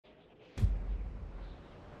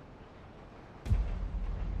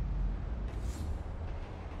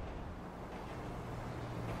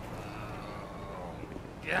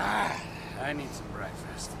I need some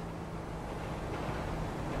breakfast.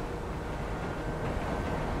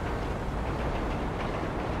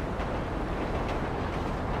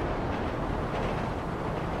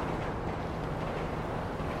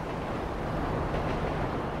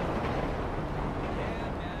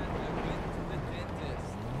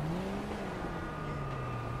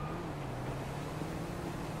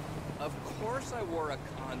 Of course I wore a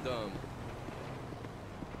condom.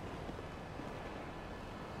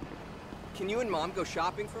 Can you and Mom go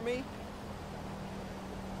shopping for me?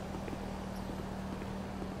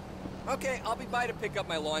 Okay, I'll be by to pick up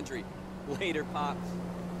my laundry. Later, Pops.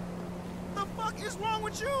 The fuck is wrong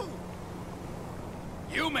with you?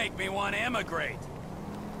 You make me want to emigrate.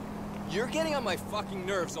 You're getting on my fucking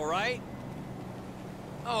nerves, all right?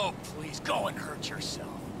 Oh, please, go and hurt yourself.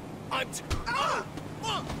 I'm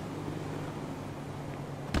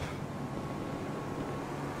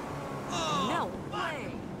No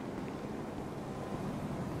way!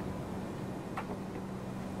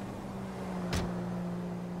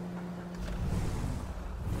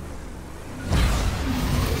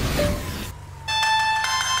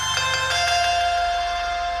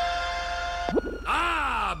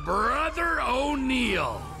 Ah, Brother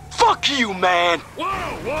O'Neill. Fuck you, man! Whoa,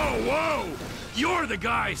 whoa, whoa! You're the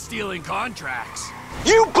guy stealing contracts.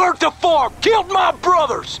 You burnt the farm, killed my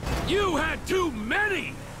brothers! You had too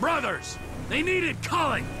many brothers. They needed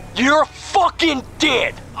culling. You're fucking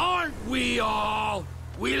dead! Aren't we all?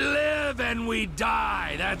 We live and we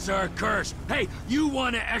die. That's our curse. Hey, you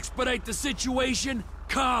want to expedite the situation?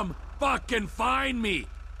 Come fucking find me.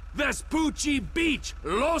 Vespucci Beach,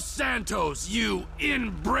 Los Santos, you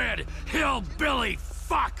inbred hillbilly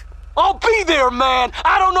fuck. I'll be there, man!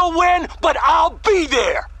 I don't know when, but I'll be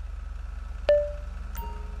there!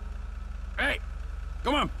 Hey,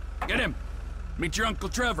 come on, get him. Meet your Uncle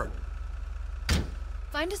Trevor.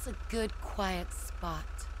 Find us a good, quiet spot.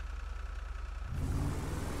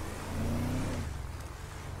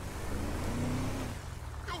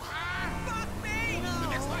 Fuck me! No.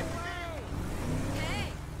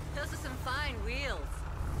 Hey, those are some fine wheels.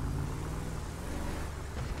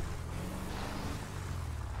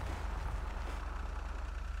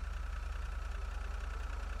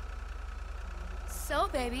 So,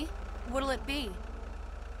 baby, what'll it be?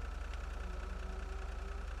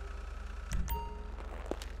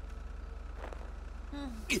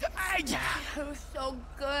 It was so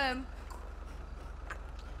good.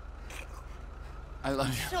 I love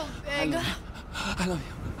you. So big. I love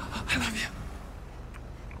you. I love you.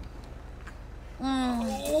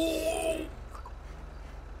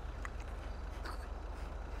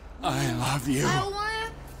 I love you. I want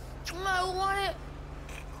it. I want it.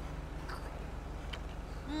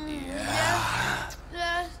 Yeah.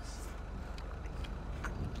 Yes.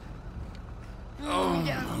 Oh,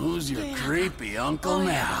 Yeah. who's your creepy uncle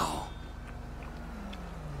now?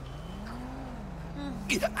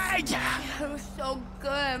 It was so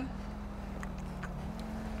good.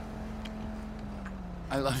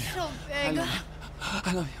 I love you. So big. I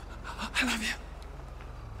love you. I love you.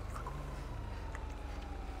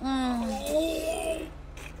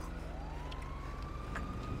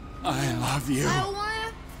 I love you. I want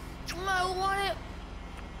it. I want it.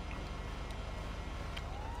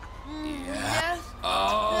 Yes.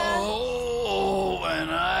 Oh, and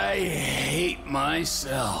I hate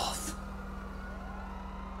myself.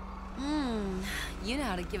 You know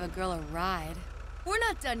how to give a girl a ride. We're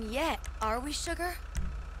not done yet, are we, sugar?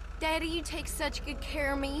 Daddy, you take such good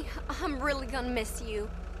care of me. I'm really gonna miss you.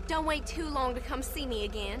 Don't wait too long to come see me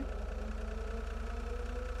again.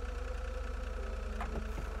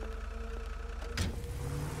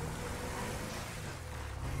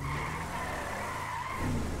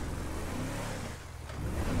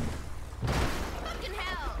 Fucking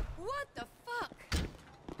hell! What the fuck?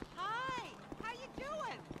 Hi, how you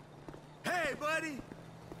doing? Hey, buddy!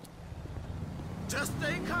 Just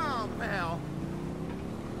stay calm, pal.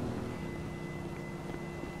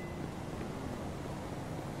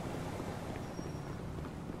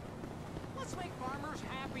 Let's make farmers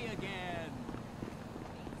happy again.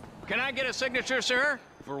 Can I get a signature, sir?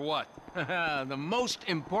 For what? The most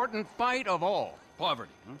important fight of all.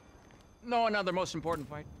 Poverty, huh? No, another most important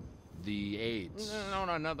fight. The AIDS. No,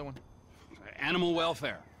 another one. Animal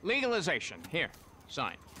welfare. Legalization. Here,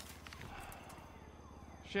 sign.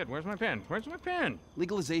 Shit, where's my pen? Where's my pen?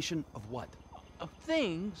 Legalization of what? Of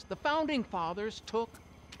things the founding fathers took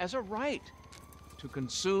as a right to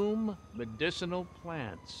consume medicinal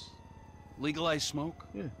plants. Legalize smoke?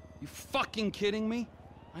 Yeah. You fucking kidding me?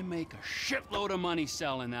 I make a shitload of money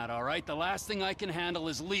selling that, all right? The last thing I can handle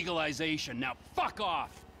is legalization. Now fuck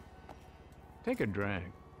off! Take a drag.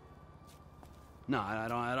 No,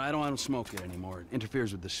 I don't smoke it anymore. It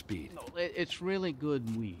interferes with the speed. No, it's really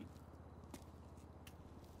good weed.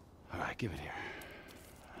 All right, give it here.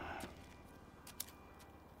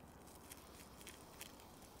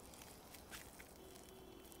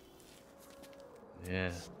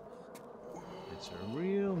 Yeah. It's a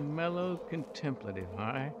real mellow, contemplative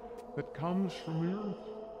high that comes from you.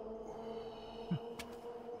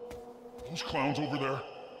 Those clowns over there.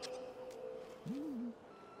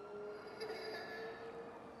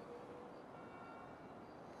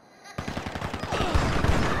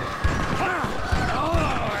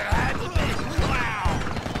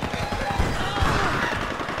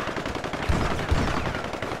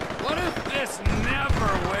 What if this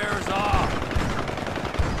never wears off?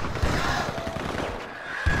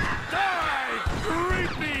 Die,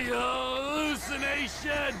 creepy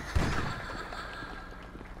hallucination!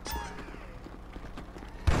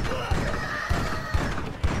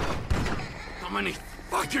 How many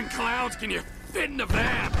fucking clowns can you fit in the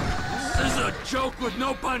van? This is a joke with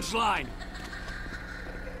no punchline.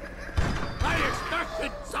 I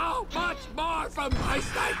expected so much more from my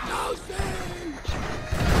psychosis!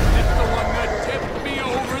 It's the one that tipped me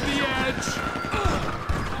over the edge!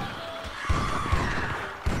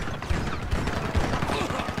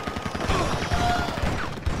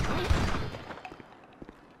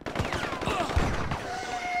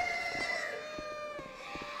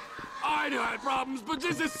 I knew I had problems, but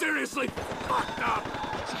this is seriously fucked up!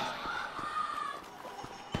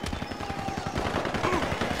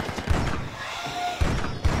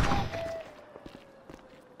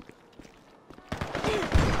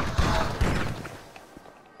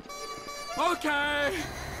 Okay,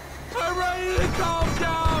 I'm ready to calm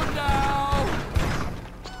down now.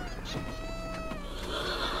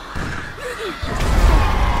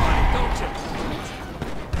 Why don't you?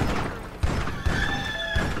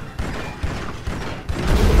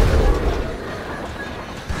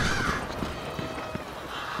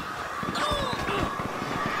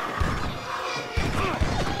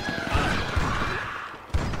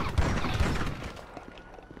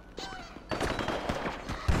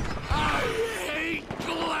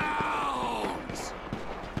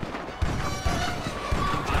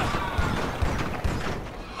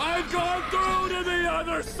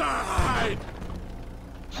 Other side!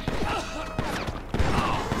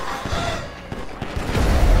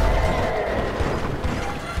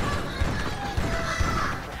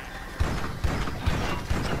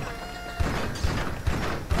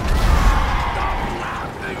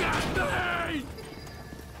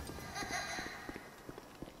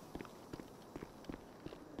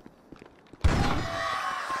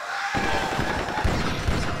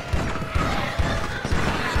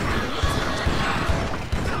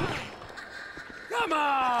 Come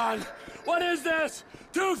on! What is this?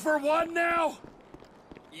 2 for 1 now?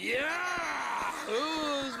 Yeah!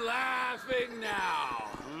 Who's laughing now?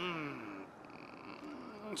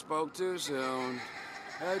 Spoke too soon.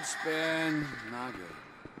 Head spin. Not good.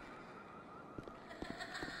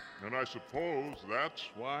 And I suppose that's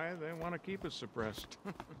Why they want to keep us suppressed.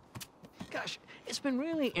 Gosh, it's been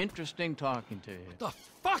really interesting talking to you. The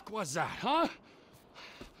fuck was that, huh?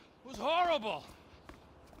 It was horrible.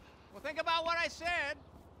 Well, think about what I said.